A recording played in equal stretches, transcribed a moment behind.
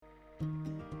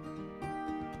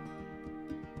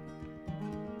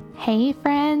Hey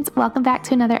friends, welcome back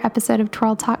to another episode of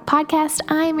Twirl Talk Podcast.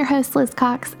 I'm your host, Liz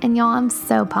Cox, and y'all, I'm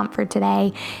so pumped for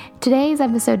today. Today's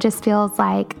episode just feels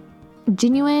like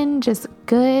genuine, just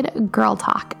good girl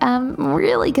talk.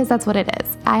 Really, because that's what it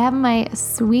is. I have my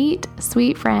sweet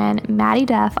friend, Maddie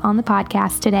Duff, on the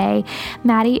podcast today.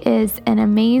 Maddie is an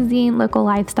amazing local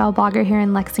lifestyle blogger here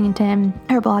in Lexington.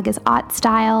 Her blog is Ot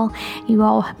Style. You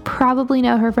all probably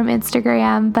know her from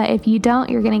Instagram, but if you don't,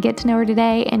 you're going to get to know her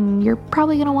today, and you're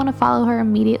probably going to want to follow her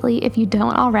immediately if you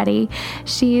don't already.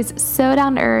 She's so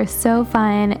down to earth, so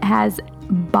fun, has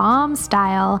bomb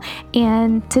style,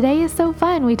 and today is so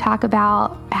fun. We talk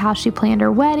about how she planned her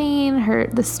wedding,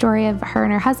 the story of her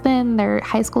and her husband, their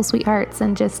high school sweethearts,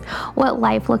 and just what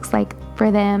life looks like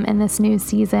for them in this new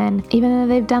season, even though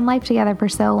they've done life together for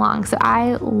so long. So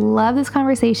I love this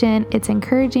conversation. It's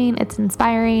encouraging, it's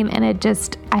inspiring, and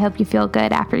I hope you feel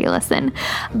good after you listen.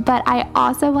 But I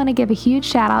also want to give a huge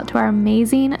shout out to our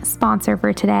amazing sponsor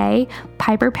for today,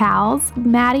 Piper Pals.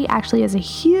 Maddie actually is a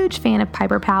huge fan of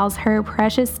Piper Pals. Her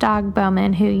precious dog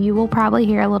Bowman, who you will probably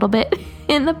hear a little bit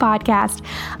in the podcast,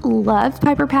 loves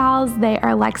Piper Pals. They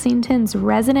are Lexington's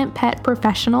resident pet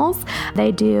professionals.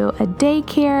 They do a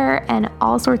daycare and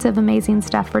all sorts of amazing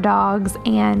stuff for dogs,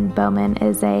 and Bowman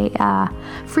is a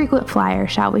frequent flyer,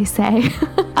 shall we say.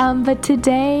 But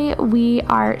today we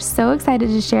are so excited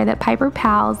to share that Piper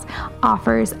Pals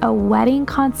offers a wedding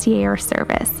concierge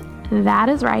service. That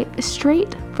is right,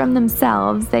 straight from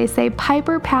themselves. They say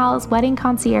Piper Pals Wedding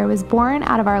Concierge was born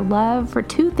out of our love for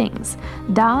two things: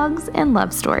 dogs and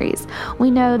love stories. We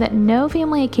know that no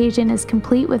family occasion is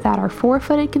complete without our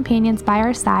four-footed companions by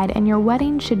our side, and your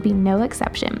wedding should be no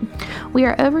exception. We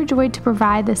are overjoyed to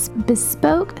provide this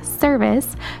bespoke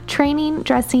service, training,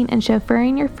 dressing, and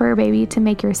chauffeuring your fur baby to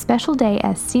make your special day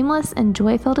as seamless and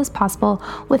joy-filled as possible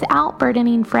without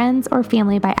burdening friends or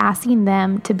family by asking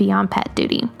them to be on pet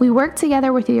duty. We work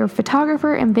together with your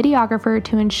photographer and videographer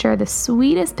to ensure the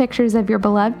sweetest pictures of your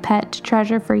beloved pet to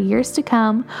treasure for years to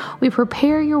come. We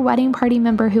prepare your wedding party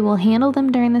member who will handle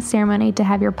them during the ceremony to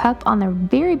have your pup on their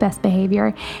very best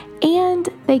behavior, and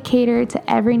they cater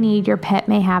to every need your pet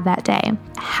may have that day.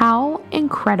 How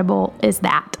incredible is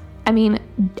that? I mean,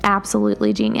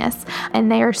 absolutely genius.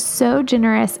 And they are so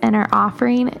generous and are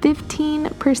offering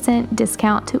 15%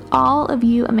 discount to all of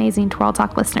you amazing Twirl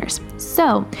Talk listeners.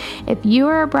 So if you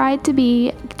are a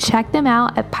bride-to-be, check them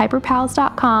out at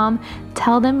piperpals.com.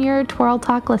 Tell them you're a Twirl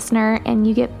Talk listener, and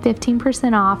you get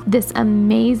 15% off this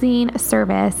amazing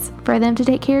service for them to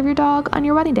take care of your dog on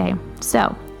your wedding day.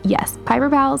 So yes, Piper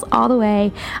Pals all the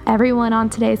way. Everyone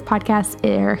on today's podcast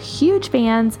are huge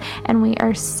fans, and we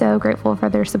are so grateful for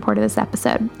their support of this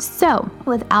episode. So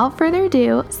without further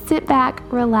ado, sit back,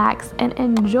 relax, and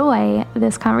enjoy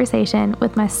this conversation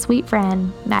with my sweet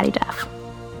friend, Maddie Duff.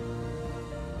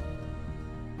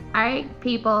 All right,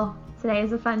 people, today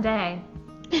is a fun day.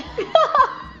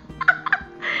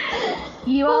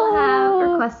 You all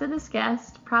have requested this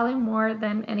guest, probably more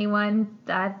than anyone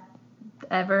that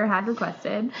ever had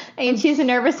requested. And she's a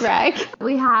nervous wreck.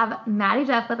 We have Maddie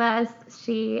Duff with us.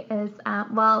 She is,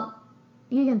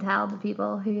 you can tell the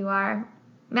people who you are.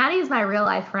 Maddie is my real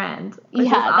life friend, which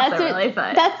is also really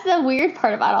fun. That's the weird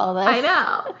part about all of this. I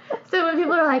know. So when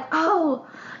people are like, oh,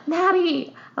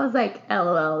 Maddie, I was like,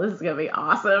 LOL, this is going to be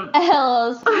awesome.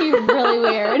 LOL, it's going to be really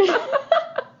weird.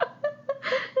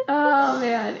 Oh,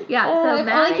 man. Yeah, so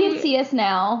Maddie. Only can see us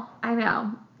now. I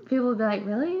know. People will be like,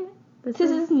 really? This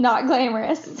is not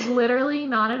glamorous. Literally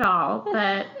not at all.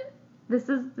 But this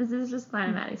is just mine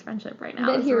and Maddie's friendship right now.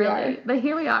 But here we are. But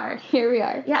here we are. Here we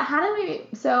are. Yeah, how did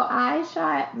we... So I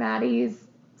shot Maddie's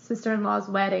sister-in-law's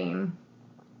wedding,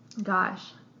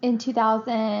 gosh. In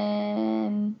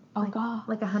 2000... Oh, God.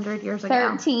 Like 100 years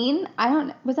 13?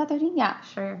 ago. Was that 13? Yeah.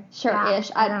 Sure-ish. Yeah,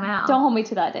 I don't know. Don't hold me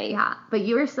to that date. Yeah. But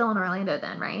you were still in Orlando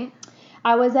then, right?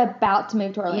 I was about to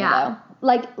move to Orlando. Yeah.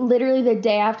 Like, literally the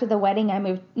day after the wedding,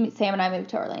 Sam and I moved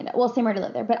to Orlando. Well, Sam already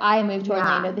lived there, but I moved to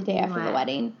Orlando the day after the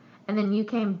wedding. And then you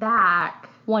came back.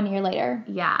 1 year later.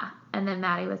 Yeah. And then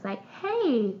Maddie was like,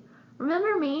 hey,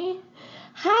 remember me?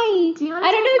 Hi. Do you want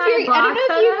to take my blog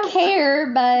photos? If you care,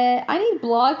 but I need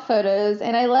blog photos,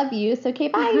 and I love you, so okay,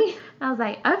 bye. I was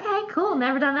like, okay, cool.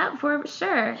 Never done that before, but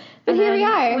sure. But here we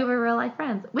are. We were real life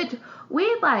friends, which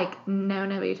we'd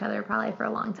known of each other probably for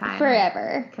a long time.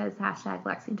 Forever. Because #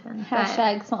 Lexington.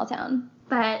 # small town.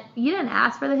 But you didn't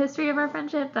ask for the history of our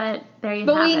friendship, but there you have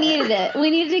it. But we needed it. We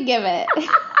needed to give it.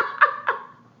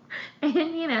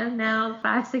 And, now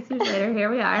 5-6 years later, here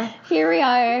we are. Here we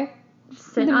are.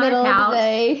 Sitting in the middle of the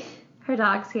day. Her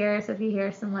dog's here, so if you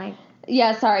hear some,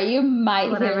 Yeah, sorry, you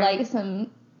might whatever. hear, some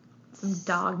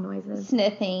dog noises,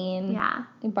 sniffing, yeah,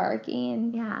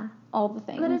 barking, yeah, all the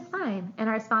things. But it's fine. And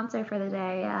our sponsor for the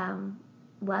day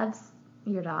loves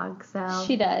your dog, so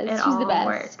she does. She's the best.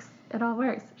 Works. It all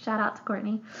works. Shout out to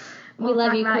Courtney. We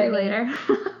love you, Courtney. later.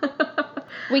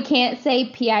 We can't say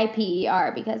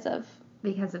PIPER because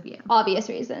of you. Obvious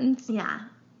reasons. Yeah,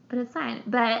 but it's fine.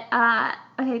 But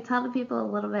okay, tell the people a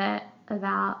little bit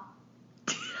about.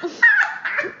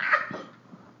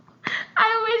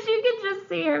 I wish you could just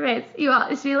see her face.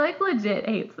 She like legit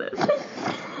hates this, but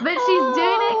she's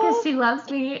doing it because she loves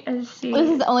me, and she. This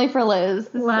is only for Liz.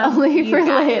 This is only for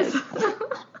Liz.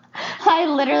 I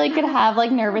literally could have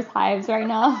like nervous hives right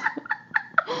now.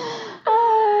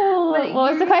 What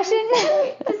was the question?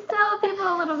 Just tell people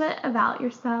a little bit about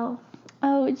yourself.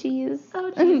 Oh, jeez.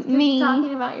 Me.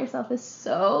 Talking about yourself is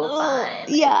so fun.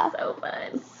 Yeah. It's so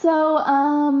fun.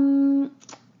 So,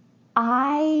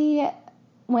 I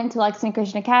went to Lexington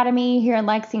Christian Academy here in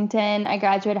Lexington. I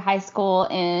graduated high school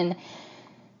in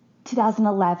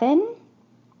 2011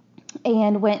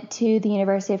 and went to the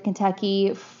University of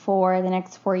Kentucky for the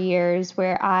next 4 years,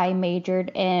 where I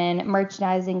majored in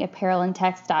merchandising, apparel, and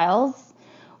textiles,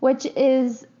 which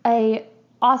is a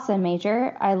awesome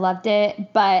major. I loved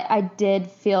it, but I did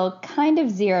feel kind of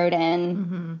zeroed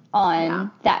in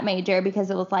on that major because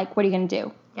it was like, what are you going to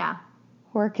do? Yeah.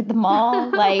 Work at the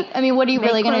mall? Like, I mean, what are you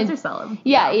really going to do?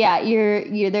 Yeah.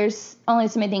 You're there's only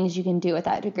so many things you can do with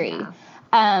that degree.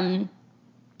 Yeah.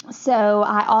 So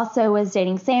I also was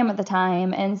dating Sam at the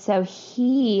time, and so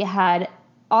he had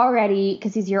already,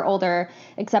 because he's a year older,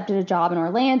 accepted a job in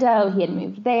Orlando. He had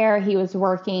moved there. He was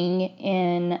working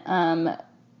in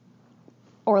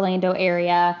Orlando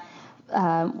area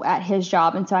at his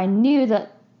job, and so I knew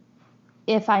that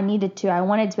if I needed to, I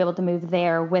wanted to be able to move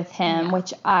there with him,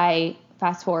 which I,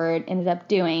 fast forward, ended up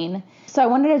doing. So I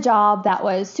wanted a job that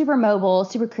was super mobile,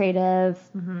 super creative,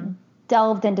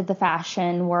 delved into the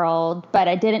fashion world, but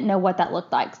I didn't know what that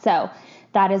looked like. So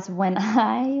that is when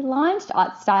I launched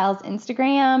Ot Styles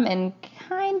Instagram and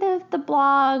kind of the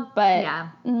blog, but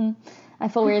I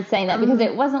feel weird saying that because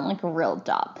it wasn't like a real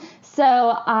job. So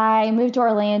I moved to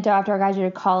Orlando after I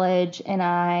graduated college, and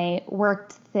I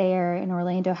worked there in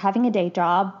Orlando having a day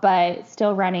job, but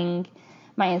still running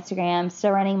my Instagram,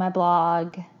 still running my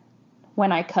blog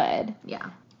when I could.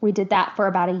 Yeah. We did that for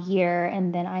about a year,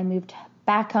 and then I moved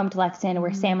back home to Lexington,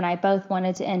 where Sam and I both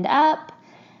wanted to end up,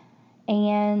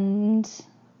 and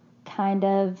kind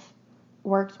of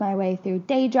worked my way through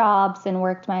day jobs and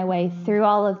worked my way through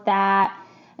all of that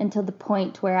until the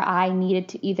point where I needed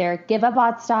to either give up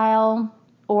Ot Style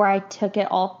or I took it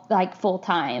all like full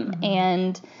time.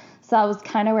 And so I was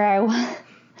kind of where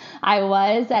I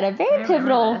was at a very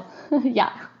pivotal,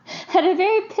 at a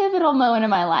very pivotal moment in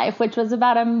my life, which was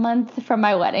about a month from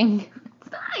my wedding. It's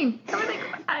fine. Everything's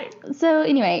fine. So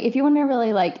anyway, if you want to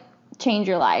really like change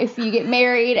your life, you get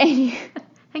married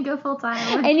and go full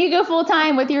time. And you go full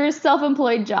time with your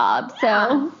self-employed job.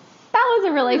 So that was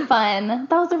a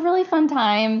really fun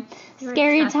time,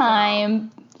 scary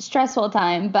time, stressful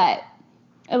time, but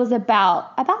it was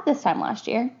about this time last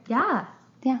year. Yeah.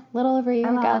 Yeah, a little over a year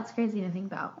ago. That's crazy to think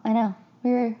about. I know.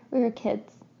 We were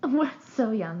kids. We're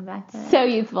so young back then. So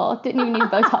youthful. Didn't even need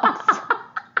Botox.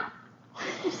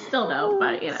 Still don't,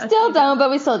 but Still don't, but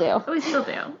we still do. We still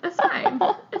do. It's fine.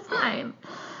 It's fine.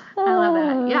 I love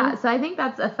that. Yeah, so I think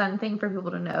that's a fun thing for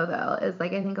people to know, though, is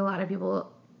like I think a lot of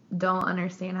people don't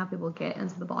understand how people get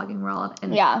into the blogging world.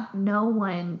 And no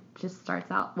one just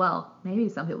starts out, well, maybe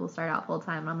some people start out full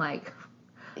time. I'm like,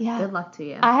 good luck to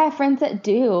you. I have friends that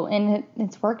do, and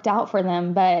it's worked out for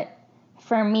them. But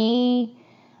for me,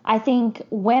 I think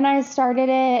when I started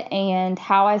it and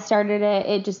how I started it,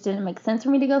 it just didn't make sense for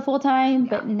me to go full time.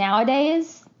 But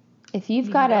nowadays, if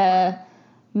you've got a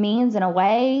means and a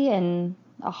way and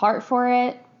a heart for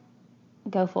it,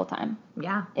 go full time.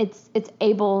 Yeah. It's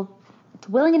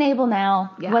willing and able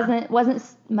now. Yeah.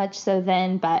 Wasn't much so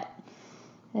then, but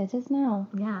it is now.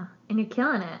 Yeah. And you're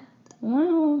killing it.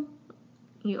 Wow.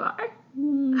 You are.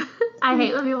 I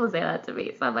hate when people say that to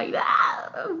me, so I'm like,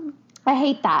 I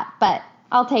hate that, but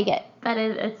I'll take it. But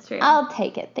it's true. I'll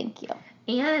take it. Thank you.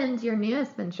 And your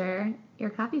newest venture, your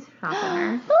coffee shop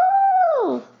owner.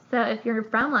 Ooh. So if you're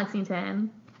from Lexington,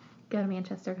 go to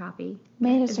Manchester Coffee.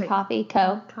 Manchester Coffee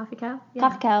Co. Coffee Co. Yeah.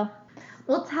 Coffee Co.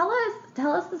 Well, tell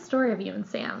us the story of you and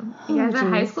Sam. You guys are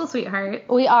high school sweethearts.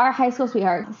 We are high school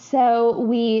sweethearts. So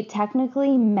we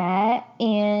technically met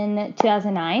in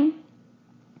 2009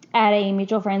 at a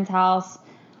mutual friend's house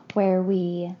where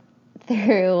we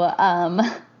threw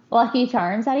Lucky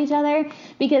Charms at each other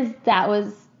because that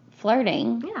was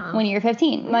flirting Yeah. when you're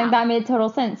 15. Yeah. Like, that made total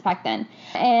sense back then.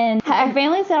 And our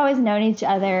families had always known each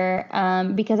other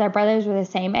because our brothers were the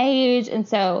same age. And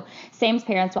so Sam's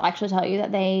parents will actually tell you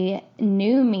that they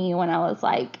knew me when I was,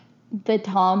 like, the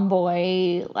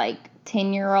tomboy, like,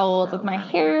 10-year-old with my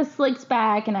hair slicked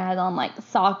back, and I had on, like,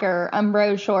 soccer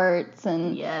Umbro shorts,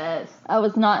 and Yes. I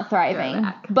was not thriving.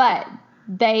 Throwback. But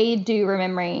they do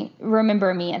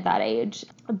remember me at that age.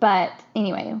 But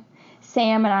anyway,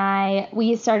 Sam and I,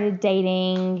 we started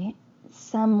dating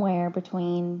somewhere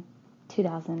between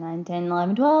 2009, 10,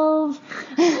 11, 12.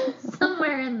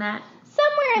 Somewhere in that.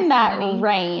 Somewhere in that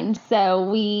range. So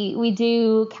we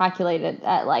do calculate it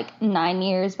at like 9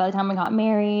 years by the time we got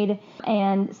married.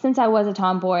 And since I was a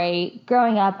tomboy,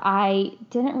 growing up, I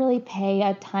didn't really pay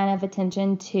a ton of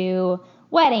attention to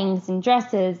weddings and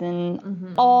dresses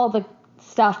and all the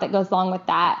stuff that goes along with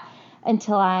that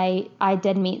until I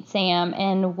did meet Sam.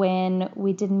 And when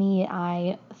we did meet,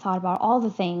 I thought about all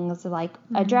the things, like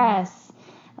a dress,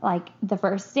 like the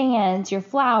first dance, your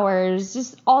flowers,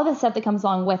 just all the stuff that comes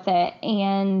along with it.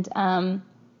 And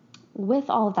with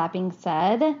all of that being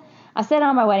said, I said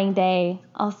on my wedding day,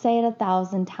 I'll say it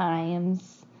 1,000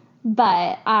 times,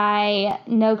 but I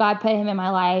know God put him in my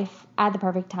life at the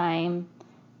perfect time.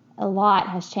 A lot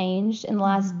has changed in the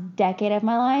last decade of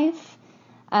my life.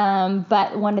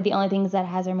 But one of the only things that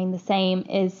has remained the same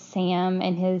is Sam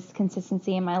and his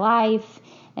consistency in my life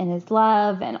and his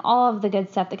love and all of the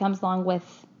good stuff that comes along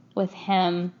with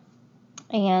him.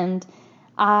 And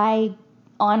I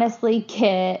honestly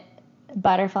get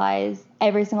butterflies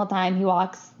every single time he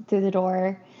walks through the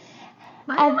door.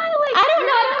 Why am I like, I don't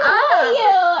know you.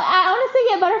 I honestly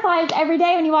get butterflies every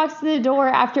day when he walks through the door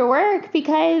after work,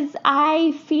 because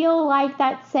I feel like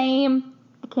that same,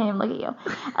 I can't even look at you,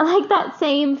 like that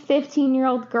same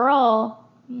 15-year-old girl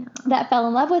that fell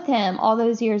in love with him all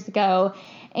those years ago.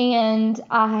 And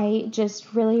I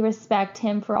just really respect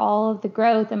him for all of the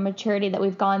growth and maturity that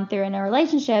we've gone through in our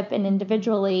relationship and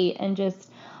individually, and just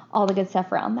all the good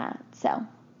stuff around that. So,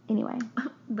 anyway.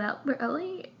 Well,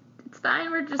 it's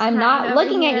fine. We're just I'm not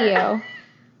looking at you.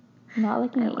 I'm not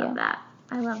looking at you.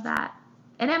 I love that.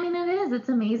 And I mean, it's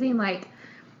amazing. Like,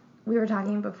 we were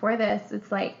talking before this, it's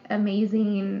like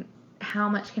amazing how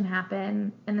much can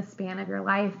happen in the span of your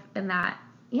life. And that,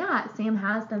 Sam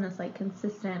has been this like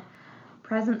consistent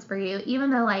presence for you, even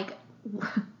though, like,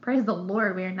 praise the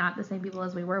Lord, we are not the same people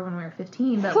as we were when we were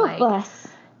 15, but like, bless.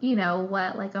 You know,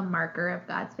 what like a marker of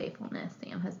God's faithfulness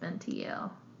Sam has been to you,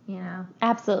 you know?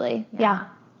 Absolutely. Yeah.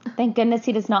 Thank goodness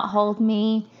he does not hold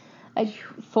me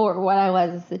for what I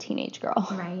was as a teenage girl.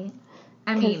 Right.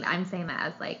 I mean, I'm saying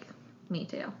that as like, me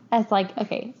too. As like,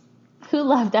 okay, who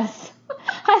loved us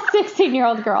as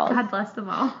 16-year-old girls? God bless them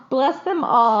all. Bless them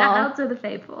all. Shout out to the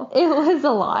faithful. It was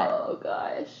a lot. Oh,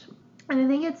 gosh. And I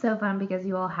think it's so fun because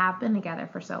you all have been together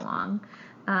for so long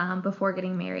before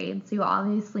getting married. So you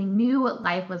obviously knew what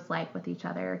life was like with each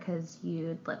other because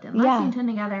you'd lived in Lexington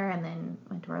together and then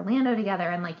went to Orlando together.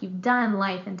 And, like, you've done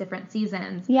life in different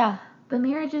seasons. Yeah. But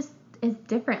marriage is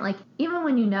different. Like, even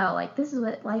when you know, like, this is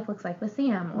what life looks like with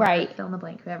Sam. Or fill in the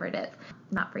blank, whoever it is.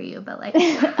 Not for you, but, like. Other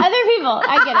people.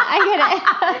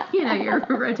 I get it. You know, your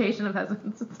rotation of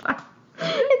husbands. It's fine.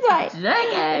 It's fine.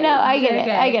 No, I get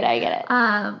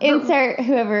it. Insert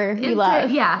whoever you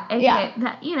love. Yeah.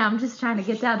 That, you know, I'm just trying to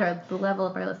get down to the level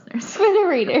of our listeners. For the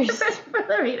readers. For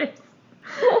the readers.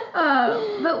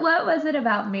 But what was it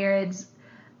about marriage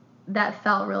that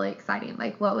felt really exciting?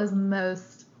 Like, what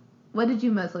did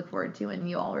you most look forward to when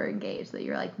you all were engaged? That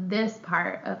you're like, this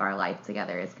part of our life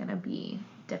together is going to be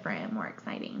different and more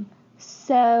exciting.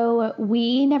 So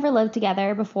we never lived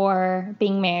together before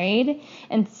being married,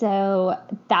 and so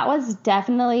that was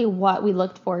definitely what we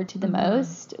looked forward to the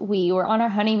most. We were on our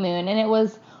honeymoon, and it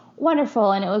was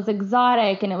wonderful, and it was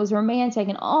exotic, and it was romantic,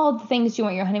 and all the things you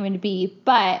want your honeymoon to be,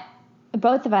 but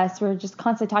both of us were just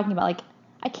constantly talking about, like,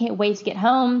 I can't wait to get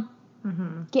home,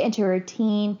 get into a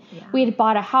routine. Yeah. We had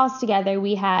bought a house together.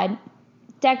 We had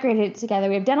decorated it together.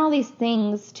 We have done all these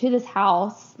things to this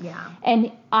house. Yeah.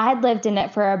 And I had lived in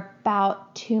it for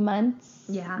about 2 months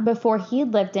before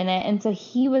he'd lived in it. And so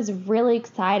he was really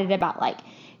excited about, like,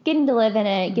 getting to live in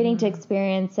it, getting to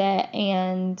experience it,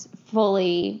 and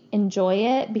fully enjoy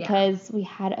it because we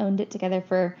had owned it together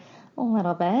for a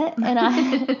little bit. And I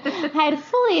had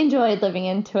fully enjoyed living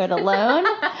into it alone.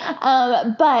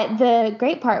 But the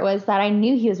great part was that I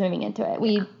knew he was moving into it.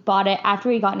 We bought it after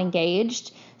we got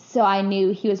engaged. So I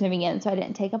knew he was moving in, so I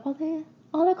didn't take up all the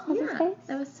closet space.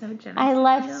 That was so generous. I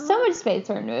left so much space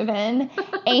for him to move in,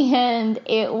 and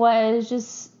it was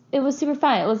super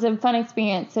fun. It was a fun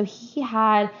experience. So he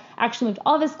had actually moved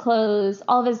all of his clothes,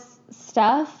 all of his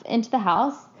stuff into the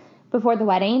house before the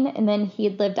wedding, and then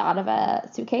he'd lived out of a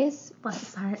suitcase.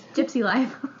 Bless heart. Gypsy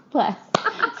life. Bless.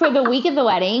 For the week of the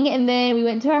wedding, and then we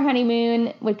went to our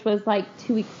honeymoon, which was like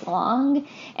 2 weeks long,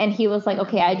 and he was like,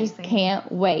 okay, I just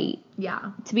can't wait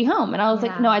to be home. And I was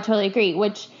like, no, I totally agree,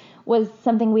 which was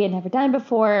something we had never done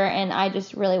before, and I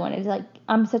just really wanted to, like,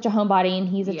 I'm such a homebody, and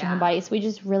he's such a homebody, so we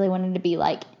just really wanted to be,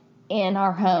 like, in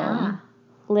our home,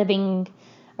 living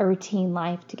a routine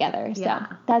life together. So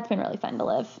that's been really fun to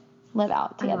live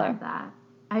out together. I love that.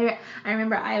 I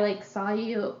remember I, like, saw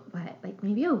you,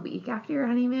 maybe a week after your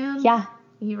honeymoon? Yeah.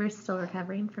 You were still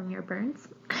recovering from your burns?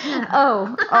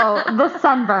 Oh, the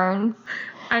sunburns.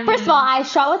 First of all, I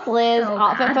shot with Liz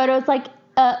outfit photos, like,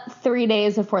 3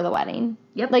 days before the wedding.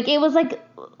 Yep. Like, it was, like,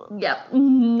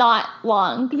 not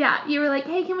long. Yeah. You were like,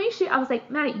 hey, can we shoot? I was like,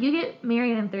 Maddie, you get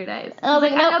married in 3 days. I was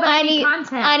like, nope,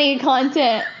 I need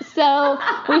content. So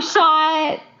we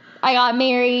shot, I got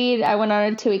married, I went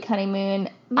on a 2-week honeymoon.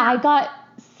 Yeah. I got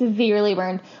severely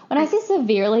burned. When I say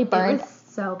severely burned, it was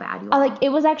so bad. It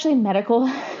was actually medical.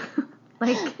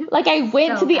 like I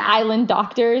went to the island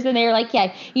doctors, and they were like,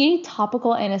 yeah, you need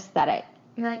topical anesthetic.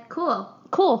 You're like,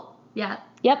 cool. Yeah.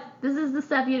 Yep. This is the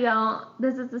stuff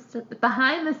this is the stuff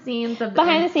behind the scenes of the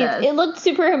Behind the scenes. It looked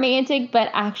super romantic,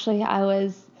 but actually I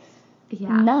was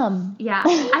numb. Yeah.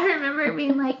 I remember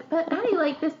being like, but Maddie,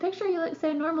 like, this picture, you look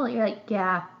so normal. You're like,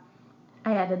 yeah.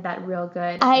 I edited that real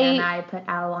good, and I put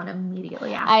aloe on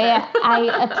immediately after.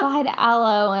 I applied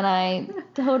aloe, and I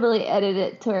totally edited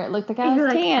it to where it looked like I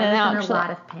was tan, and actually, a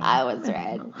lot of pain. I was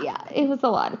red. Yeah, it was a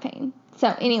lot of pain.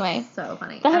 So anyway, so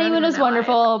funny. The honeymoon was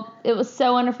wonderful. It was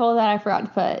so wonderful that I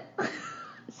forgot to put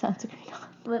sunscreen on.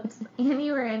 Whoops. And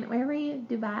you were where were you?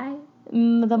 Dubai?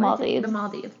 The Maldives. The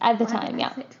Maldives. At the time,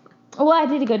 yeah. Well, I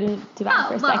did go to Dubai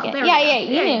for a second. You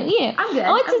knew. I'm good.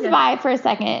 I went to Dubai for a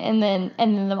second, and then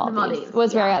the Maldives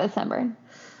was where I got the sunburn.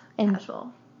 And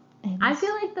casual. I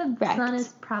feel like the sun is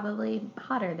probably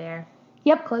hotter there.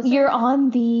 Yep. Closer. You're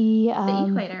on the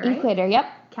equator, right? Equator, yep.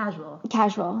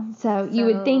 Casual. So you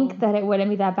would think that it wouldn't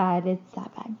be that bad. It's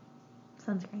that bad.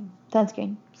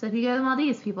 Sunscreen. So if you go to the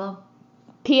Maldives, people.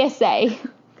 PSA.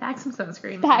 Pack some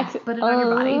sunscreen. Put it on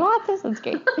your body. Lots of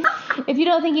sunscreen. If you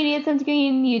don't think you need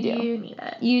sunscreen, you do. You need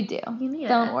it. You do. You need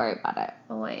Don't worry about it.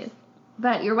 Always.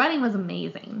 But your wedding was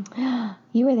amazing.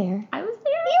 You were there. I was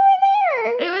there. You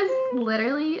were there. It was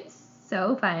literally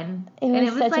so fun.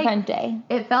 It was such a fun day.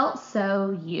 It felt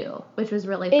so you, which was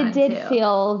really fun. It did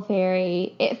feel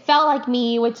it felt like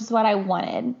me, which is what I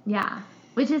wanted. Yeah.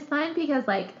 Which is fun because,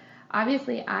 like,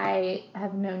 obviously I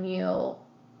have known you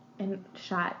and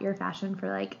shot your fashion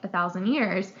for like 1,000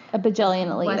 years. A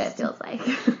bajillion at least. What it feels like.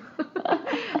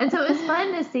 And so it was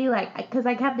fun to see, like, because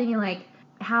I kept thinking, like,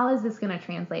 how is this going to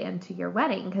translate into your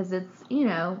wedding? Because it's,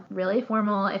 really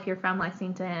formal if you're from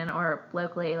Lexington or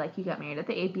locally. Like, you got married at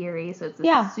the apiary, so it's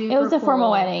it was a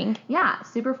formal wedding. Yeah,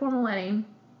 super formal wedding.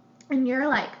 And you're,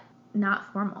 like,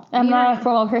 not formal. I'm not a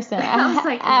formal person I was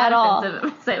like, at all.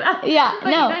 Say that. Yeah,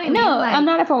 I'm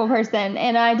not a formal person.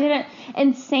 And I didn't,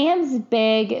 and Sam's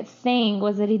big thing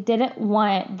was that he didn't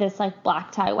want this, like,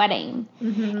 black tie wedding.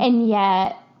 Mm-hmm. And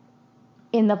yet,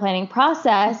 in the planning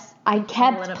process, I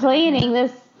kept planning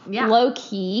this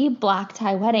low-key black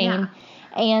tie wedding. Yeah.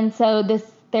 And so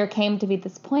there came to be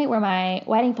this point where my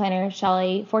wedding planner,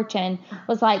 Shelly Fortune,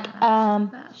 was like,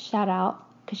 shout out,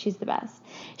 because she's the best.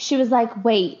 She was like,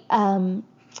 wait,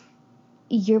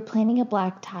 you're planning a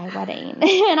black tie wedding.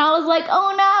 And I was like,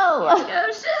 oh no.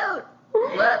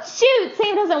 Oh, shoot,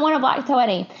 Sam doesn't want a black tie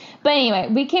wedding. But anyway,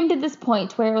 we came to this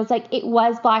point where it was like, it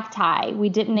was black tie. We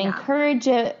didn't encourage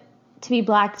it to be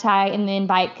black tie in the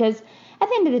invite, because at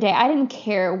the end of the day, I didn't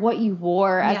care what you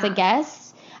wore as a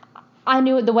guest. I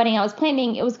knew at the wedding I was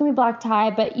planning, it was going to be black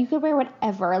tie, but you could wear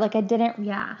whatever. Like,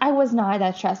 I was not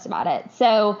that stressed about it.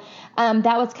 So,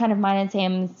 that was kind of mine and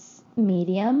Sam's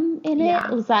medium in it.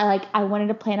 It was that, like, I wanted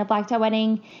to plan a black tie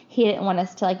wedding. He didn't want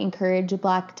us to, like, encourage a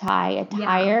black tie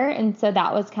attire. Yeah. And so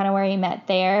that was kind of where we met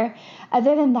there.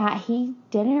 Other than that, he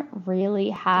didn't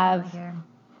really have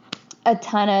a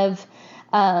ton of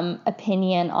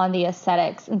opinion on the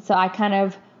aesthetics. And so I kind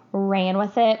of ran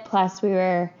with it. Plus, we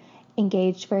were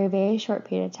engaged for a very short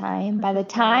period of time. By the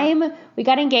time we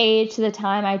got engaged to the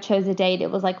time I chose a date, it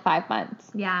was like 5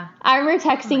 months. Yeah. I remember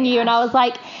texting you and I was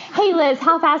like, hey Liz,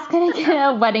 how fast can I get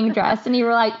a wedding dress? And you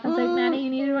were like, I was like, Maddie, you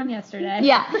needed one yesterday.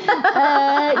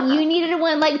 Yeah. You needed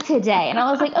one like today. And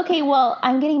I was like, okay, well,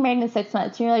 I'm getting married in 6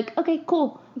 months. And you're like, okay,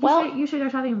 cool. You should go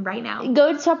shopping right now.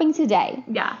 Go shopping today.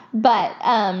 Yeah. But,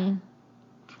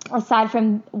 aside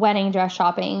from wedding dress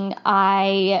shopping,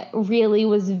 I really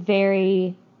was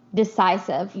very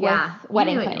decisive with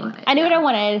wedding planning. I knew what I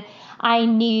wanted. I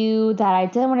knew that I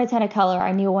didn't want a ton of color.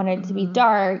 I knew I wanted it to be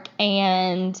dark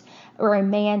and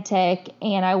romantic,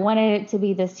 and I wanted it to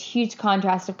be this huge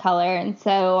contrast of color. And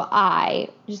so I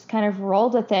just kind of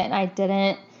rolled with it, and I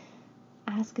didn't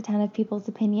ask a ton of people's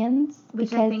opinions.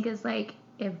 Which I think is like,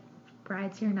 if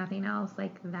brides hear nothing else,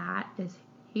 like that is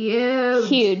huge.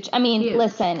 Huge. I mean,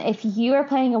 listen, if you are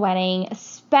planning a wedding,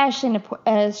 especially in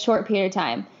a short period of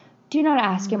time, do not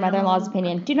ask your mother-in-law's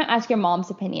opinion. Do not ask your mom's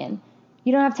opinion.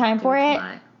 You don't have time for it.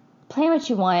 Plan what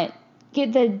you want.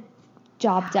 Get the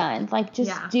job done. Like,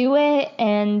 just do it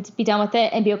and be done with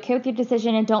it and be okay with your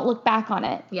decision and don't look back on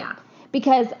it. Yeah.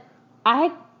 Because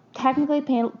I technically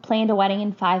planned a wedding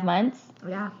in 5 months.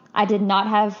 Yeah. I did not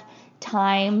have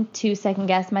time to second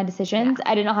guess my decisions.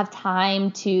 I did not have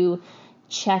time to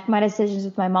check my decisions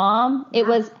with my mom. It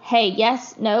was, hey,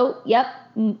 yes, no, yep,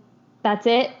 that's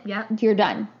it. Yep. You're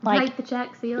done. Like, write the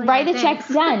check, see you later. Write the check's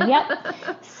done.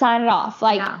 Yep. Sign it off.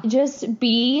 Like, just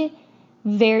be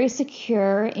very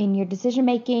secure in your decision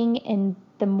making, and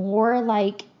the more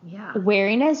like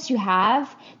wariness you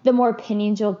have, the more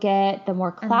opinions you'll get, the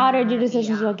more clouded your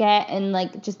decisions you'll get, and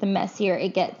like just the messier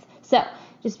it gets. So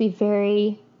just be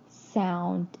very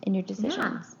sound in your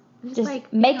decisions. Just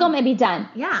like, make them and be done.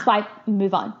 Yeah. Swipe,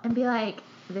 move on. And be like,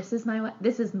 this is my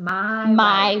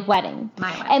wedding.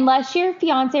 Unless your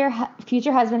fiance or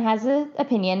future husband has an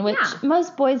opinion, which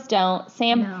most boys don't.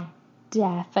 Sam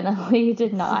definitely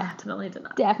did not. Definitely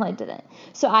didn't.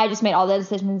 So I just made all the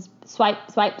decisions. Swipe,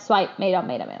 made them.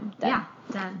 Done. Yeah,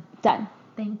 done.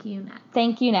 Thank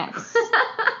you next.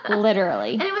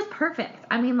 Literally. And it was perfect.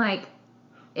 I mean, like,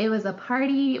 it was a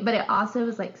party, but it also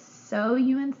was like so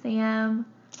you and Sam.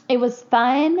 It was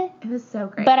fun. It was so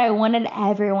great. But I wanted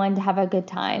everyone to have a good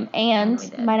time. And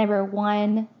my number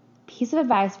one piece of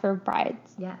advice for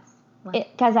brides. Yes.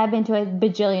 Because I've been to a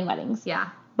bajillion weddings. Yeah.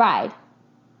 Bride,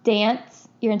 dance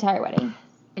your entire wedding.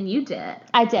 And you did.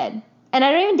 I did. And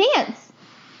I don't even dance.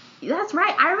 That's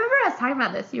right. I remember us talking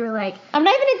about this. You were like, I'm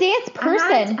not even a dance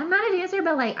person. I'm not a dancer,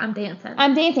 but like, I'm dancing.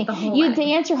 I'm dancing. You wedding.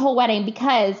 Dance your whole wedding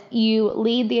because you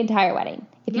lead the entire wedding.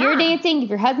 If you're dancing, if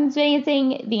your husband's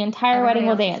dancing, the entire wedding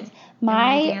will dance.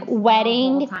 My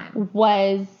wedding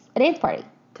was a dance party.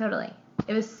 Totally.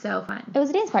 It was so fun. It was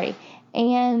a dance party.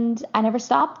 And I never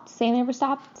stopped. Sam never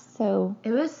stopped. So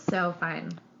it was so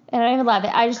fun. And I don't even love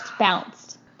it. I just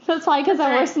bounced. That's probably because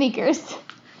I wore sneakers.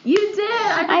 You did.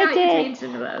 I forgot you changed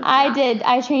into those. I did.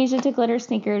 I changed into glitter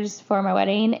sneakers for my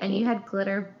wedding. And you had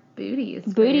glitter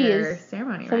booties for your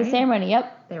ceremony, for the ceremony,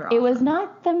 yep. They were awesome. It was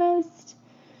not the most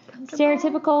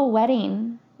stereotypical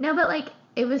wedding. No, but like,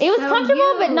 it was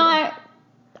comfortable, but not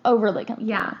overly comfortable.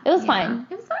 Yeah. It was fine.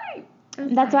 It was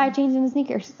fine. That's why I changed into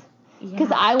sneakers.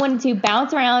 Because I wanted to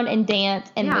bounce around and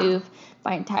dance and move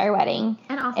my entire wedding.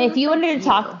 And also, if you wanted to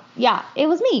talk, it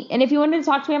was me. And if you wanted to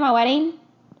talk to me at my wedding,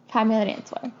 find me on the dance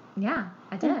floor. Yeah,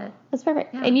 I did. That's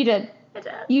perfect. Yeah. And you did. I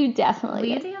did. You definitely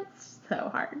did. We danced so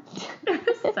hard. It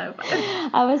was so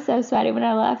fun. I was so sweaty when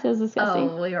I left. It was disgusting.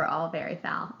 Oh, we were all very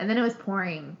foul. And then it was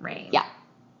pouring rain. Yeah.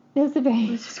 It was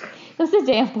a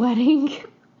damp wedding.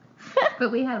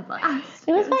 But we had a blast.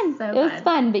 It was fun. So it was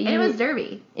fun. But and it was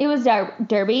derby. It was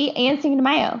derby and Cinco de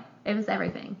Mayo. It was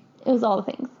everything. It was all the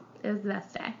things. It was the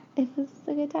best day. It was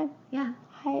a good time. Yeah.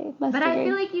 I must But agree. I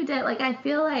feel like you did. Like, I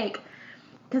feel like,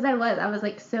 because I was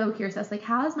like so curious. I was like,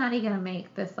 how is Maddie going to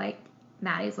make this like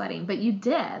Maddie's wedding? But you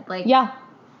did. Like, yeah.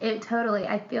 It totally,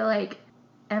 I feel like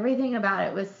everything about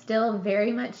it was still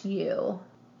very much you,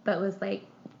 but was like,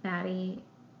 Maddie,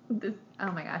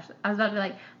 oh my gosh. I was about to be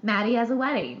like, Maddie has a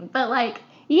wedding. But like,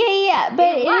 yeah,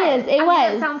 but it was.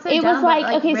 That sounds so dumb, was like,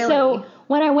 but, okay, really. So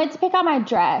when I went to pick out my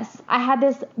dress, I had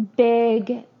this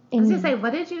big. I was gonna say,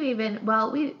 what did you even?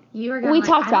 Well, you were. We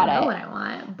talked about it. I don't know what I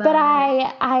want, but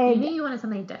I you knew you wanted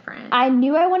something different. I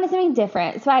knew I wanted something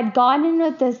different, so I'd gone in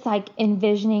with this like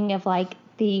envisioning of like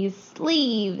these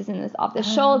sleeves and this off the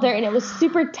shoulder, and it was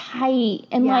super tight,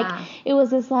 and like it was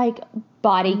this like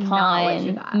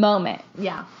bodycon moment.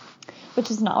 Yeah. Which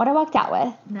is not what I walked out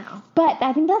with. No. But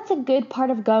I think that's a good part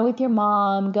of going with your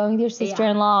mom, going with your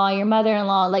sister-in-law, your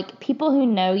mother-in-law, like people who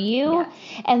know you. Yeah.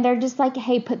 And they're just like,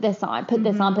 hey, put this on, put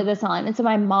this on, put this on. And so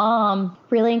my mom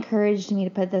really encouraged me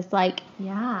to put this like,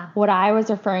 what I was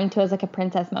referring to as like a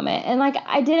princess moment. And like,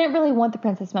 I didn't really want the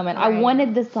princess moment. Right. I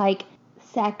wanted this like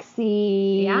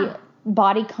sexy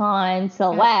bodycon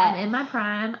silhouette. I'm in my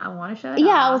prime. I want to show it off.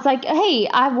 I was like, hey,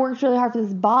 I've worked really hard for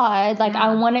this bod. Like,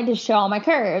 I wanted to show all my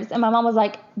curves. And my mom was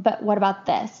like, but what about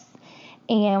this?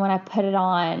 And when I put it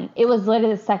on, it was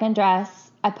literally the second dress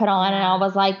I put on, and I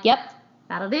was like, yep.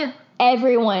 That'll do.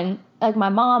 Everyone, like my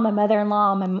mom, my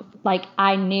mother-in-law, like,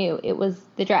 I knew it was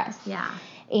the dress. Yeah.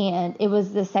 And it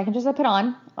was the second dress I put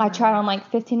on. I tried on like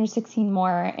 15 or 16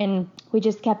 more, and we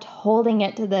just kept holding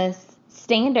it to this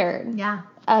standard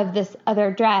of this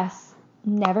other dress.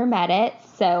 Never met it,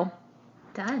 so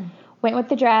done. Went with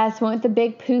the dress, went with the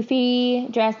big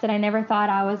poofy dress that I never thought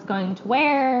I was going to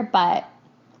wear, but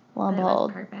lo and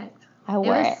behold, perfect. I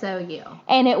wore it. It was so you.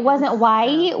 And it wasn't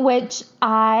white, which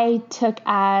I took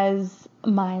as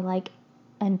my like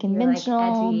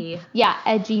unconventional, edgy. Yeah,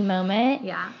 edgy moment.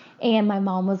 Yeah. And my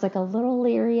mom was like a little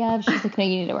leery of. She's like, no,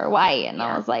 you need to wear white. And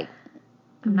I was like,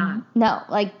 I'm not. No,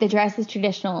 like the dress is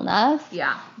traditional enough.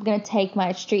 Yeah. I'm going to take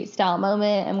my street style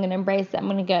moment. I'm going to embrace it. I'm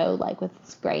going to go like with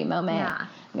this gray moment. Yeah.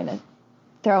 I'm going to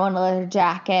throw on a leather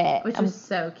jacket. Which was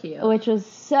so cute. Which was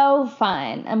so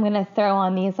fun. I'm going to throw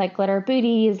on these like glitter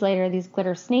booties, later these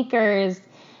glitter sneakers.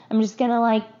 I'm just going to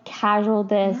like casual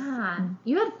this. Yeah.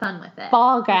 You had fun with it.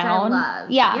 Ball gown. Which I love.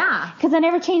 Yeah. Yeah. Because I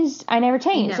never changed. I did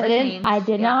changed. I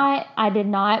did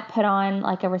not put on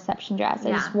like a reception dress.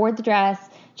 I just wore the dress,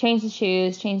 changed the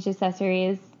shoes, changed the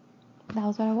accessories. That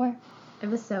was what I wore. It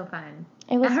was so fun.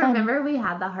 It was fun. I remember we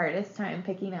had the hardest time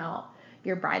picking out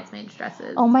your bridesmaids'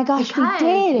 dresses. Oh my gosh, we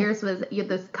did. Yours was,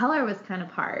 this color was kind of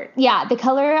hard. Yeah, the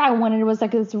color I wanted was like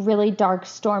this really dark,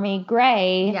 stormy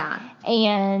gray. Yeah.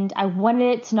 And I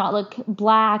wanted it to not look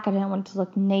black. I didn't want it to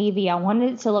look navy. I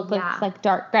wanted it to look like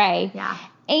dark gray. Yeah.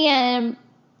 And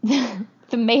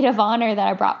the maid of honor that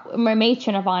I brought, my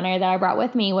matron of honor that I brought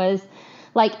with me was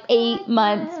like 8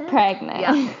 months pregnant.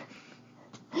 Yeah.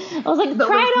 I was like,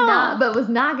 try it on. But was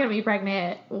not going to be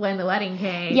pregnant when the wedding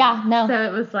came. Yeah, no. So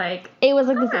it was like this.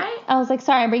 Right. I was like,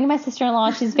 sorry, I'm bringing my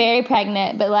sister-in-law. She's very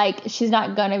pregnant, but like, she's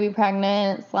not going to be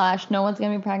pregnant / no one's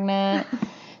going to be pregnant.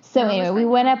 So anyway, we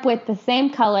went up with the same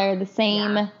color, the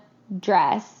same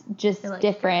dress, just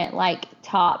different like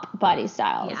top body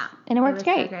styles. Yeah. And it worked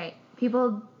great. So great.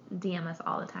 People DM us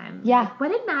all the time. Yeah. Like,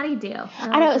 what did Maddie do?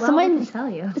 I know. Someone can tell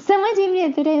you. Someone told me the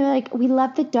other day, they're like, we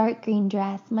love the dark green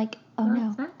dress. I'm like, oh no.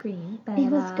 It's not green. But It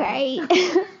was great.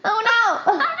 Oh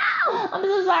no. Oh no. I'm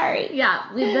so sorry. Yeah.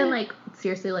 We've done like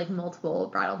seriously like multiple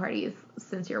bridal parties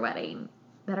since your wedding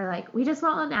that are like, we just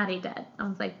want what Maddie did. I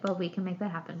was like, well, we can make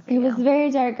that happen for you. It was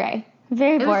very dark gray.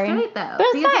 Very boring. It was great though. But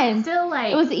it was fun. It's still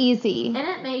like, it was easy. And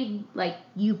it made like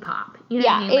you pop. You know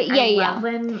what I mean? Like, I love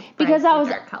when because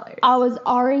dark colors. I was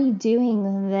already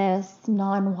doing this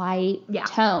non-white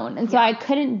tone. And so I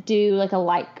couldn't do like a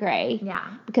light gray. Yeah.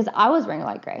 Because I was wearing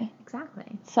light gray. Exactly.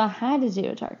 So I had to do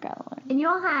a dark color. And you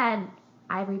all had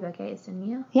ivory bouquets, didn't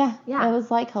you? Yeah. Yeah. It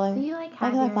was light color. So you like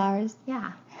had like flowers.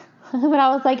 Yeah. But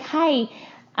I was like, hi,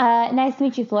 nice to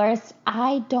meet you, florist.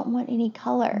 I don't want any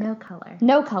color. No color.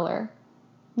 No color.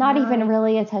 Not even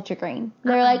really a touch of green.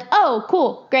 They're like, oh,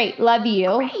 cool, great, love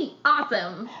you. Great,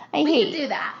 awesome. We can do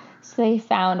that. So they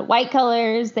found white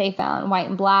colors, they found white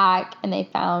and black, and they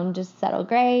found just subtle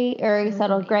gray, or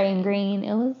subtle gray and green.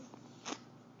 It was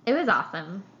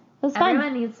awesome. It was fun.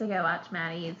 Everyone needs to go watch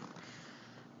Maddie's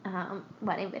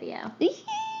wedding video.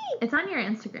 It's on your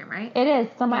Instagram, right? It is.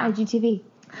 It's on my IGTV.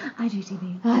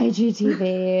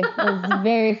 IGTV. It was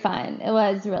very fun. It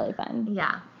was really fun.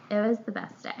 Yeah, it was the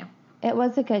best day. It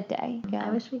was a good day. Yeah. I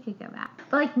wish we could go back.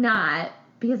 But, like, not,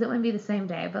 because it wouldn't be the same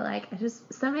day. But, like,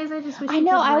 some days I just wish I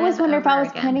know. I always wonder if I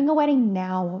was planning a wedding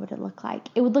now, what would it look like?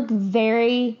 It would look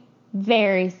very,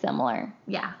 very similar.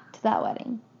 Yeah. To that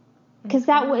wedding. Because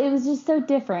it was just so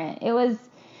different. It was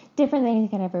different than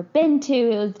anything I'd ever been to.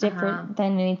 It was different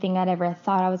than anything I'd ever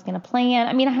thought I was going to plan.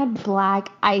 I mean, I had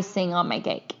black icing on my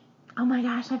cake. Oh, my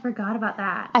gosh. I forgot about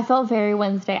that. I felt very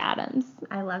Wednesday Addams.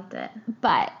 I loved it.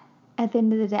 But at the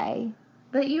end of the day.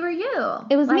 But you were you.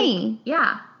 It was me.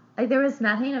 Yeah. Like, there was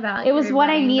nothing about it was what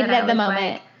I needed at the moment.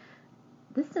 Like,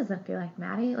 this doesn't feel like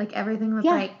Maddie. Like, everything was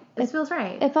like, this feels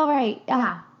right. It felt right.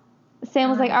 Yeah.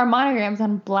 Sam was like, our monogram's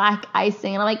on black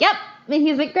icing. And I'm like, yep. And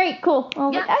he's like, great, cool. I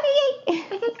was like,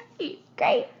 okay.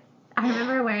 Great. I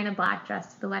remember wearing a black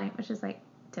dress to the wedding, which is, like,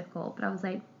 typical. But I was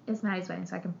like, it's Maddie's wedding,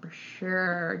 so I can for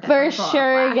sure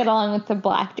get along with the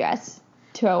black dress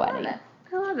to a wedding.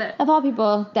 I love it. Of all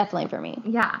people, definitely for me.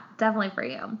 Yeah, definitely for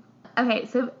you. Okay,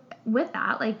 so with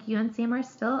that, like, you and Sam are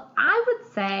still, I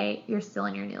would say you're still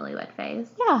in your newlywed phase.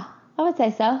 Yeah, I would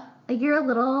say so. Like, you're a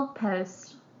little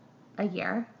post a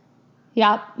year.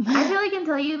 Yep. I feel like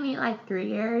until you meet, like, 3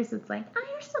 years, it's like, oh,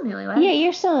 you're still newlyweds. Yeah,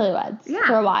 you're still newlyweds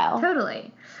for a while.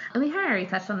 Totally. And we kind of already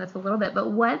touched on this a little bit,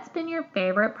 but what's been your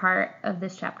favorite part of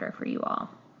this chapter for you all?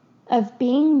 Of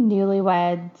being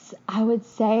newlyweds, I would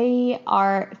say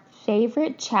our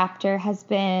favorite chapter has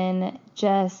been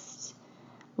just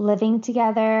living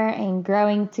together and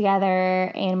growing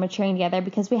together and maturing together,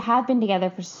 because we have been together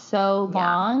for so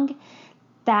long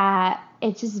that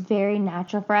it's just very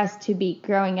natural for us to be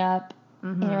growing up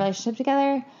in a relationship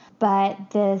together.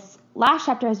 But this last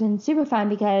chapter has been super fun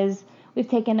because we've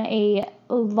taken a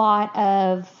lot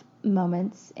of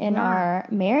moments in our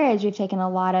marriage. We've taken a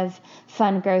lot of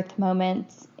fun growth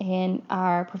moments in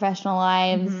our professional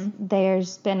lives.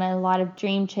 There's been a lot of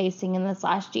dream chasing in this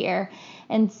last year.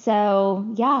 And so,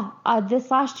 this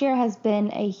last year has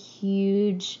been a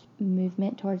huge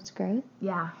movement towards growth.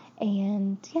 Yeah.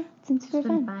 And it's been super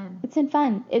fun. It's been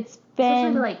fun. It's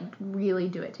been especially to really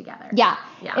do it together. Yeah.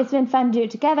 It's been fun to do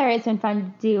it together. It's been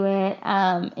fun to do it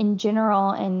in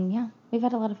general, and we've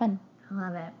had a lot of fun. I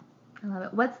love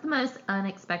it. What's the most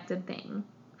unexpected thing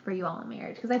for you all in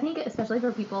marriage? Because I think especially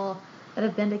for people that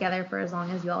have been together for as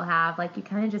long as you all have, like you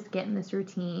kind of just get in this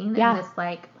routine and this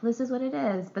this is what it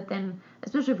is. But then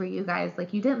especially for you guys,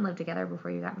 like you didn't live together before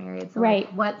you got married. So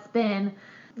what's been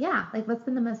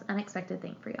the most unexpected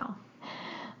thing for y'all?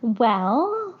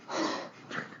 Well,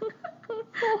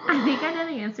 I think I know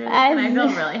the answer to this, and I feel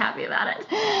really happy about it.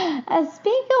 As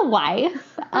being a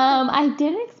wife, I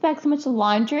didn't expect so much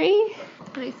laundry.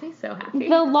 It makes me so happy.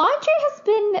 The laundry has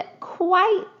been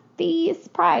quite the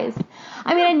surprise.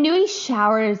 I mean, I knew he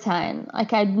showered a ton.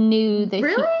 Like, I knew that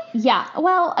Really?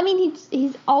 Well, I mean,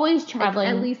 he's always traveling.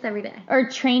 Like, at least every day. Or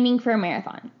training for a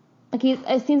marathon. Like,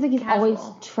 it seems like he's always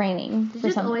training for something.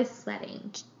 He's just always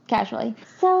sweating. Casually.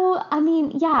 So, I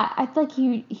mean, I feel like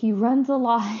he runs a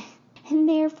lot. And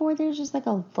therefore, there's just like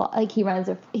a lot. Like,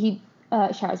 he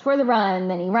showers for the run,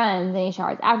 then he runs, then he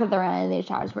showers after the run, then he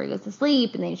showers before he goes to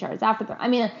sleep, and then he showers after the run. I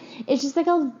mean, it's just like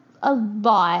a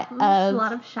lot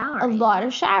of showering. A lot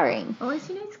of showering. Well, at least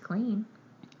you know he's clean.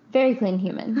 Very clean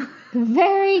human.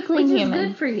 Very clean human. Which is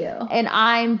good for you. And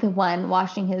I'm the one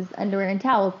washing his underwear and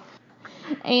towels.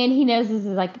 And he knows this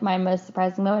is like my most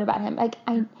surprising moment about him. Like,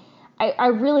 I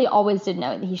really always did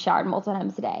know that he showered multiple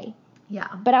times a day. Yeah.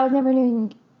 But I was never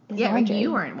doing his laundry.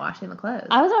 You weren't washing the clothes.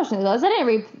 I was washing the clothes. I didn't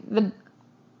reap the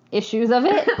issues of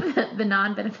it. The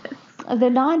non-benefits. The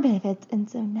non-benefits. And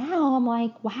so now I'm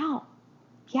like, wow.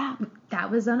 Yeah. That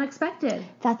was unexpected.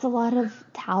 That's a lot of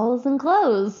towels and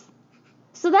clothes.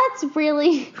 So that's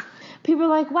really, people are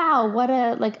like, wow, what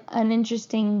an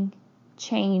interesting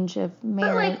change of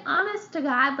marriage. But honest to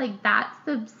God, that's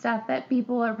the stuff that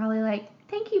people are probably like,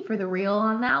 thank you for the reel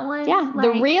on that one. Yeah,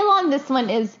 the reel on this one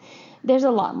is, there's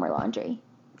a lot more laundry.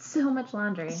 So much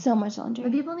laundry.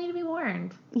 But people need to be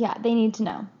warned. Yeah, they need to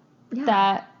know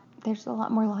that there's a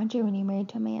lot more laundry when you're married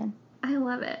to a man. I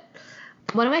love it.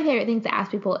 One of my favorite things to ask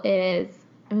people is,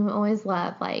 we always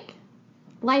love,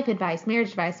 life advice,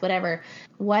 marriage advice, whatever.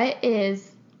 What is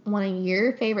one of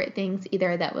your favorite things,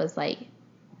 either that was,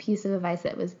 piece of advice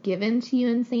that was given to you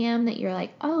and Sam that you're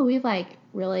like, oh, we've,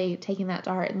 really taken that to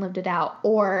heart and lived it out?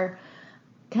 Or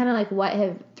kind of, what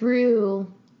have,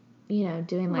 through,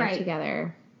 doing life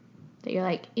together, that you're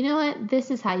like, you know what, this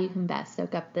is how you can best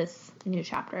soak up this new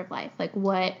chapter of life.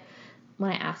 When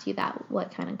I ask you that,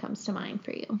 what kind of comes to mind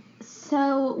for you?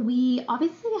 So we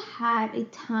obviously had a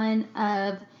ton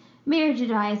of marriage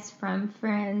advice from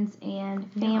friends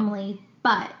and family,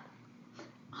 but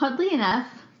oddly enough,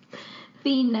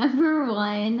 the number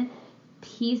one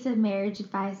piece of marriage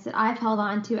advice that I've held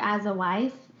on to as a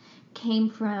wife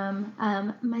came from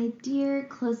my dear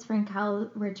close friend Kyle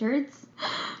Richards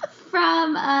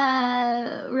from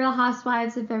Real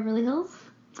Housewives of Beverly Hills.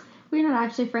 We're not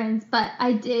actually friends, but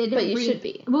I did. But you should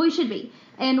be. Well, we should be.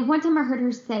 And one time I heard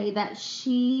her say that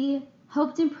she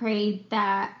hoped and prayed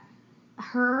that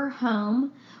her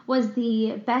home was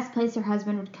the best place her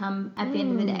husband would come at the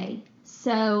end of the day.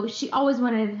 So she always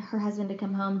wanted her husband to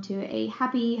come home to a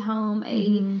happy home,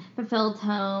 a fulfilled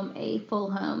home, a full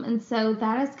home. And so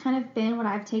that has kind of been what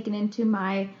I've taken into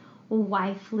my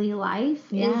wifely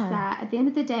life, is that at the end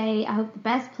of the day, I hope the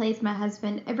best place my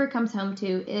husband ever comes home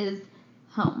to is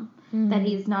home. That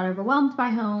he's not overwhelmed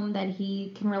by home, that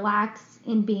he can relax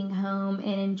in being home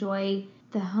and enjoy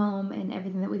the home and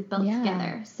everything that we've built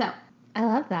together. So I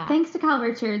love that. Thanks to Kyle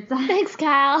Richards. Thanks,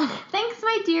 Kyle. Thanks,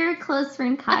 my dear close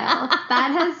friend Kyle.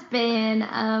 That has been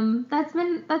that's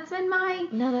been my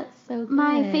that's so good.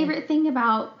 My favorite thing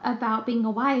about being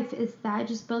a wife is that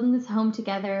just building this home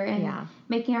together and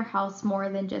making our house more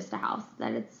than just a house,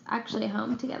 that it's actually a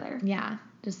home together. Yeah.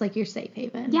 Just like your safe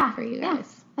haven for you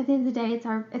guys. Yeah. At the end of the day, it's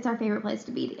our favorite place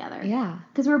to be together. Yeah.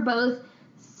 Because we're both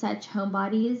such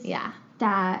homebodies. Yeah.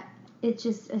 That it's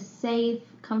just a safe,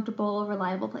 comfortable,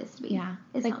 reliable place to be. Yeah.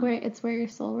 It's where your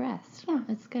soul rests. Yeah.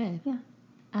 That's good. Yeah.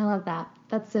 I love that.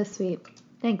 That's so sweet.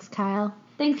 Thanks, Kyle.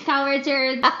 Thanks, Kyle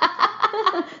Richards.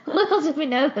 Little did we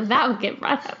know that would get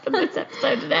brought up in this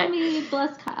episode today. I mean,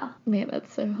 bless Kyle. Man,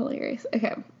 that's so hilarious.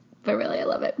 Okay. But really, I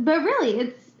love it. But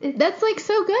really, That's, like,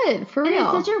 so good, for real.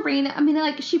 And it's such a random, I mean,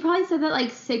 like, she probably said that, like,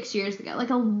 6 years ago,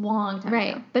 like, a long time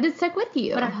ago. But it stuck with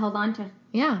you. But I've held on to it.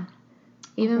 Yeah.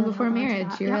 Even really before held on to marriage,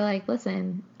 that. you were like,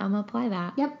 listen, I'm going to apply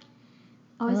that. Yep.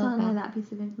 Always love held on to that. that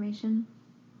piece of information.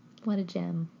 What a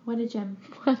gem. What a gem.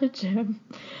 What a gem.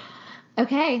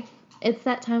 Okay. It's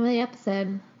that time of the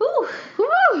episode. Woo!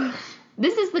 Woo!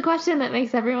 This is the question that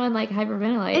makes everyone, like,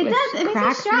 hyperventilate. It which does. It makes me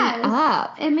cracks stressed. me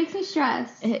up. It makes me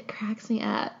stressed. It cracks me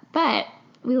up. But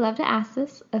we love to ask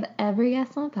this of every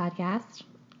guest on the podcast.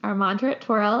 Our mantra at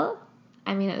Twirl.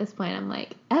 I mean, at this point, I'm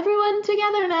like, everyone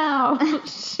together now.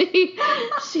 she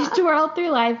twirled through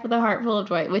life with a heart full of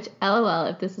joy, which, LOL,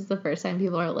 if this is the first time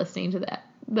people are listening to the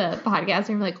podcast,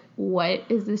 I'm like, what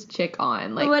is this chick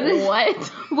on? Like, what?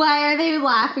 Why are they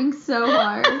laughing so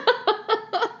hard?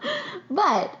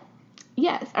 But,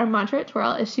 yes, our mantra at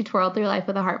Twirl is she twirled through life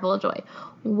with a heart full of joy.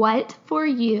 What, for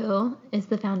you, is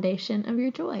the foundation of your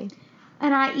joy?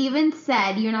 And I even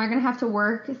said, you're not going to have to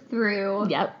work through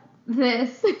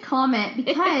this comment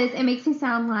because it makes me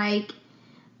sound like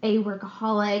a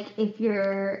workaholic if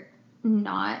you're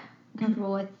not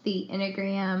comfortable with the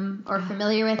Enneagram or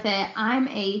familiar with it. I'm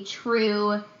a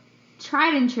tried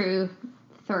and true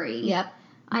 3. Yep.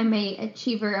 I'm a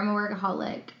achiever. I'm a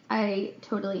workaholic. I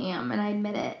totally am, and I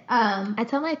admit it. I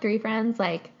tell my 3 friends,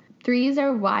 like, 3s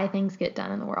are why things get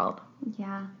done in the world.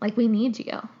 Yeah. Like, we need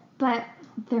you. But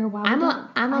they're why I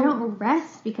don't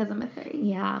rest because I'm a 3.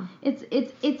 Yeah. It's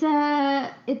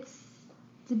a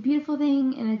beautiful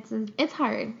thing, and it's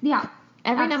hard. Yeah.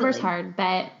 Every number's hard,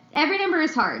 but every number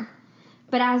is hard.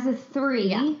 But as a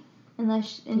 3, in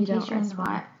case you're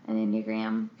not an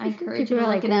Enneagram, I encourage you to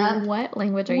look it up. What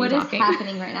language are you talking? What is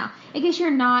happening right now? In case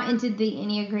you're not into the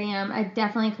Enneagram, I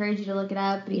definitely encourage you to look it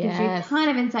up because you a ton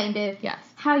of insight into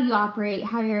how you operate,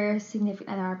 how your significant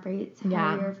other operates,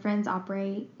 how your friends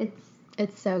operate.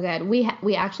 It's so good.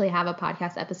 We actually have a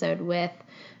podcast episode with,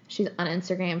 she's on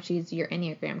Instagram, she's your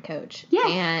Enneagram coach.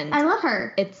 Yes, and I love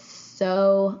her. It's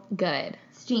so good.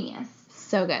 It's genius.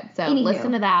 So good. So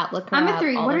listen to that. Look her up. I'm a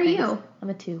 3. What are you? I'm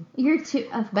a 2. You're 2,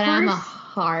 of course. But I'm a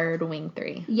hard wing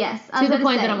 3. Yes. To the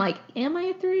point that I'm like, am I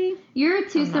a 3? You're a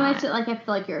 2 so much that, like, I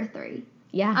feel like you're a 3.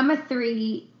 Yeah. I'm a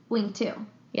 3 wing 2.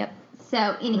 Yep. So,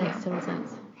 anywho. Makes total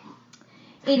sense.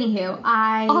 Anywho,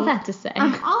 all that to say,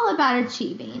 I'm all about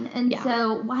achieving. And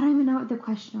so, I don't even know what the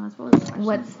question was. What was the question?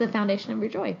 What's the foundation of your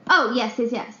joy? Oh, yes.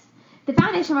 The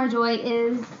foundation of our joy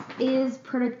is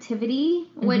productivity,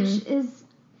 which is,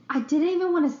 I didn't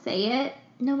even want to say it.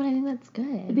 No, but I think that's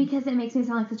good. Because it makes me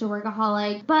sound like such a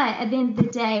workaholic. But at the end of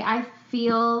the day, I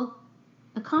feel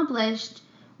accomplished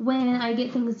when I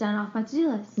get things done off my to-do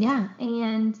list. Yeah.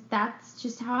 And that's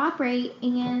just how I operate.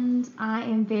 And I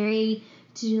am very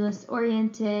to-do list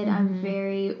oriented. I'm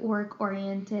very work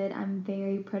oriented. I'm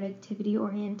very productivity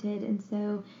oriented. And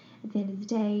so at the end of the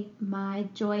day, my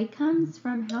joy comes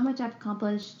from how much I've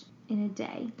accomplished in a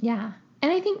day. Yeah.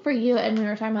 And I think for you, and we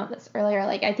were talking about this earlier,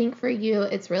 like, I think for you,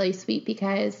 it's really sweet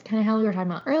because kind of how we were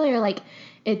talking about earlier, like,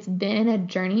 it's been a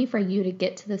journey for you to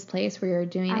get to this place where you're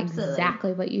doing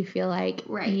exactly what you feel like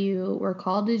you were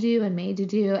called to do and made to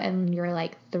do, and you're,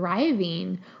 like,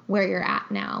 thriving where you're at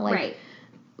now. Like,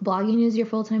 blogging is your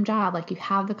full-time job. Like, you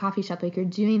have the coffee shop. Like, you're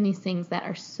doing these things that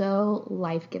are so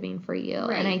life-giving for you.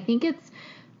 And I think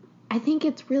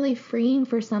it's really freeing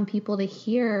for some people to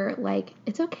hear, like,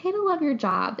 it's okay to love your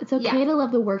job. It's okay to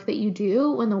love the work that you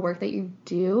do when the work that you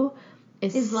do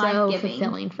is so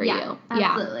fulfilling for you.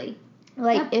 Absolutely.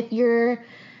 Like, if you're,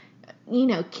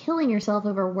 killing yourself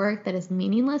over work that is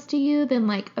meaningless to you, then,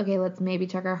 like, okay, let's maybe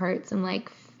check our hearts and,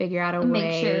 like, figure out a way.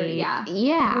 Make sure,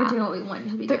 we're doing what we want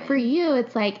to be doing. But for you,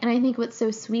 it's like, and I think what's so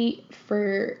sweet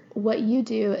for what you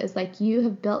do is, like, you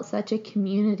have built such a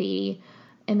community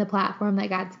in the platform that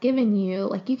God's given you.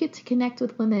 Like, you get to connect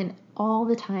with women all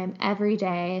the time, every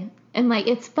day. And, like,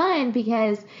 it's fun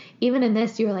because even in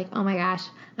this, you're like, oh my gosh,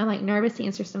 I'm, like, nervous to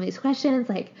answer some of these questions,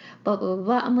 like, blah, blah, blah,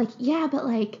 blah. I'm like, yeah, but,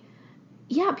 like,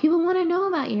 yeah, people want to know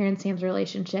about your and Sam's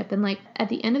relationship. And, like, at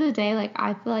the end of the day, like,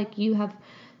 I feel like you have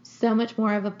so much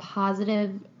more of a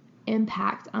positive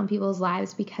impact on people's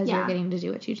lives because you're getting to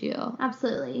do what you do.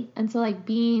 Absolutely. And so, like,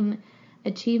 being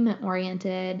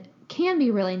achievement-oriented can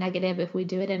be really negative if we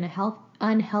do it in a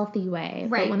unhealthy way.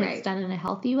 But when it's done in a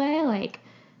healthy way, like,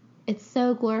 it's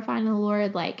so glorifying to the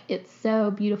Lord. Like, it's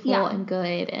so beautiful and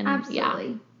good. And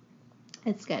absolutely.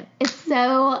 It's good. It's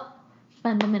so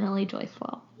fundamentally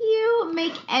joyful. You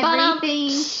make everything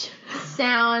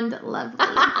sound lovely.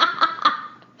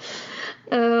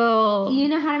 Oh. You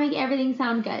know how to make everything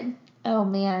sound good. Oh,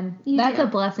 man. That's a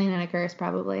blessing and a curse,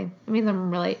 probably. It means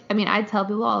I tell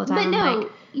people all the time. But no,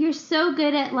 you're so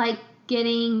good at, like,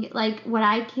 getting, like, what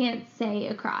I can't say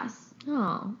across.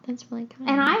 Oh, that's really kind.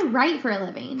 And I write for a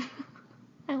living.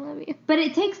 I love you. But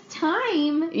it takes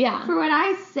time Yeah. for what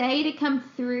I say to come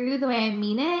through the way I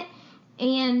mean it.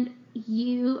 And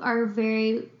you are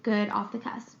very good off the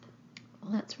cusp.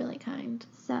 Well, that's really kind.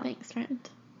 So thanks, friend.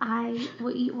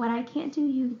 What I can't do,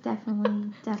 you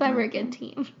definitely. That's why we're a good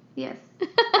team. Yes.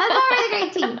 That's why we're a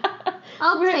great team.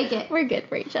 I'll take it. We're good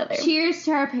for each other. Cheers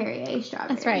to our Perrier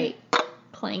strawberry. That's right.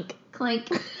 Clank. Clank.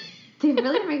 They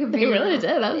really make a They really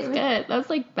did. That was good. That was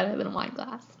like better than a wine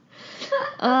glass.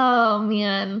 Oh,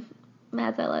 man.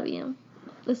 Mads, I love you.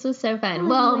 This was so fun.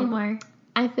 Well, more.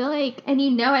 I feel like... And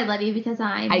you know I love you because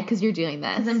because you're doing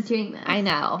this. Because I'm doing this. I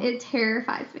know. It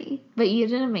terrifies me. But you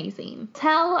did amazing.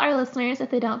 Tell our listeners, if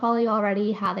they don't follow you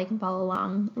already, how they can follow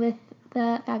along with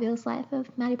the fabulous life of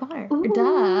Maddie Potter. Ooh,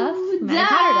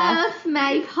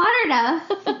 Maddie Potter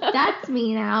Duff. That's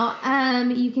me now.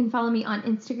 You can follow me on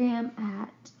Instagram at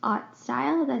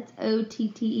OttStyle. That's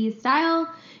OTTE style.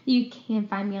 You can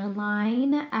find me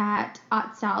online at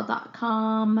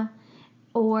ottstyle.com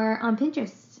or on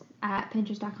Pinterest at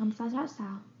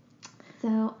pinterest.com/OttStyle.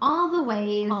 So all the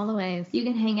ways you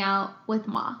can hang out with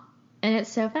Ma. And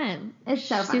it's so fun. It's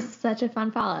so fun. She's such a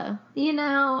fun follow. You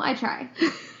know, I try.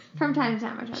 From time to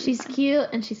time, I try. She's cute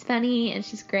and she's funny and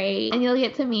she's great. And you'll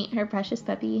get to meet her precious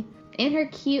puppy and her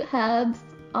cute hubs.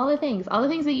 All the things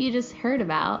that you just heard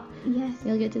about. Yes.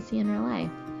 You'll get to see in real life.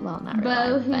 Well, not real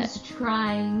Bo, life, who's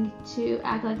trying to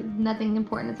act like nothing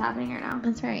important is happening right now.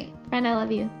 That's right. Friend, I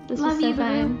love you. This love was so you,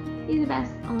 fun. Boo. You're the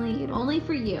best. Only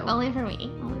for you. Only for me.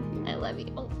 Only for you. I love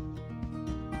you.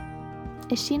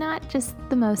 Is she not just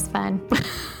the most fun?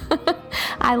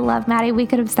 I love Maddie. We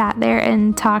could have sat there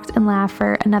and talked and laughed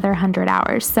for another 100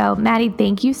 hours. So, Maddie,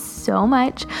 thank you so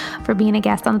much for being a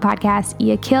guest on the podcast.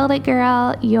 You killed it,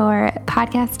 girl. Your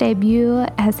podcast debut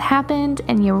has happened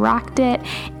and you rocked it.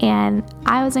 And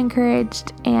I was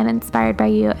encouraged and inspired by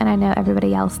you. And I know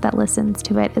everybody else that listens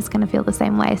to it is going to feel the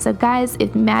same way. So, guys,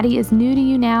 if Maddie is new to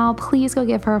you now, please go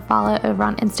give her a follow over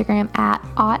on Instagram at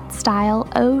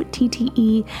OttStyle,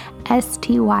 OTTESTYLE.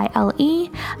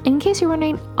 In case you're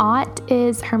wondering, Ott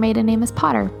is her maiden name is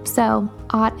Potter. So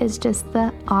Ott is just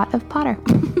the Ott of Potter.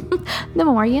 The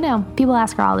more you know. People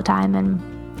ask her all the time, and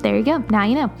there you go. Now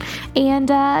you know. And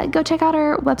go check out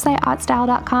her website,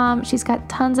 ottstyle.com. She's got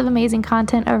tons of amazing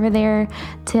content over there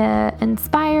to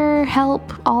inspire,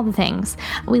 help, all the things.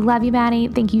 We love you, Maddie.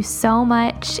 Thank you so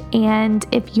much. And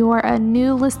if you're a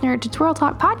new listener to Twirl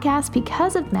Talk Podcast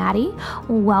because of Maddie,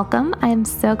 welcome. I am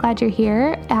so glad you're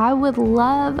here. I would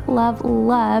love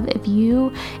if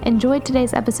you enjoyed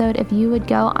today's episode, if you would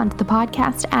go onto the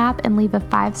podcast app and leave a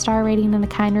 5-star rating and a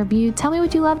kind review. Tell me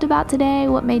what you loved about today,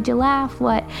 what made you laugh,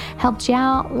 what helped you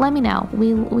out. Let me know.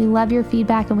 We love your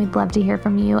feedback and we'd love to hear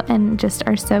from you and just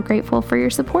are so grateful for your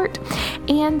support.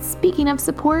 And speaking of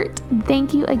support,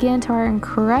 thank you again to our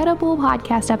incredible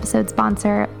podcast episode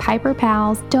sponsor, Piper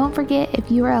Pals. Don't forget, if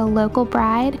you are a local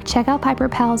bride, check out Piper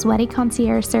Pals Wedding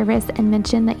Concierge Service and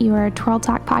mention that you are a Twirl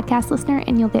Talk podcast listener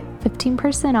and you'll get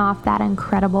 15% off that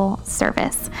incredible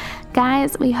service.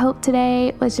 Guys, we hope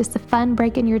today was just a fun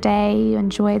break in your day. You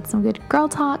enjoyed some good girl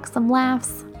talk, some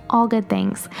laughs, all good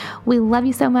things. We love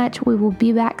you so much. We will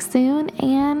be back soon.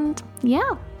 And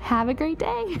yeah, have a great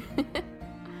day.